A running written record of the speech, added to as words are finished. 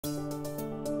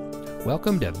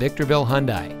Welcome to Victorville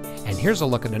Hyundai, and here's a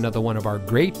look at another one of our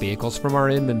great vehicles from our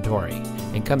inventory,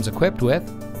 and comes equipped with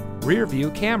rear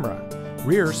view camera,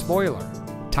 rear spoiler,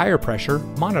 tire pressure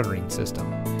monitoring system,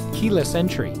 keyless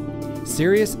entry,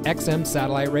 Sirius XM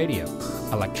satellite radio,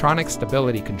 electronic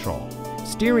stability control,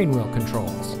 steering wheel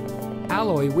controls,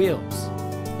 alloy wheels,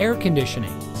 air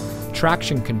conditioning,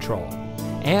 traction control,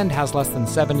 and has less than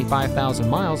 75,000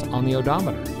 miles on the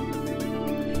odometer.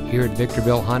 Here at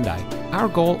Victorville Hyundai, our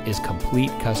goal is complete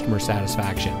customer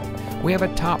satisfaction. We have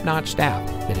a top-notch staff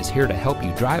that is here to help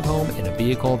you drive home in a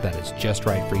vehicle that is just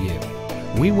right for you.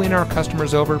 We win our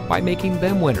customers over by making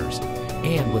them winners.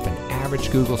 And with an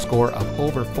average Google score of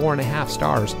over 4.5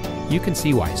 stars, you can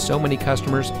see why so many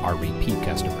customers are repeat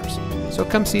customers. So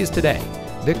come see us today.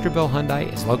 Victorville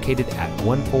Hyundai is located at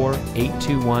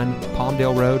 14821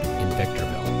 Palmdale Road in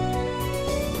Victorville.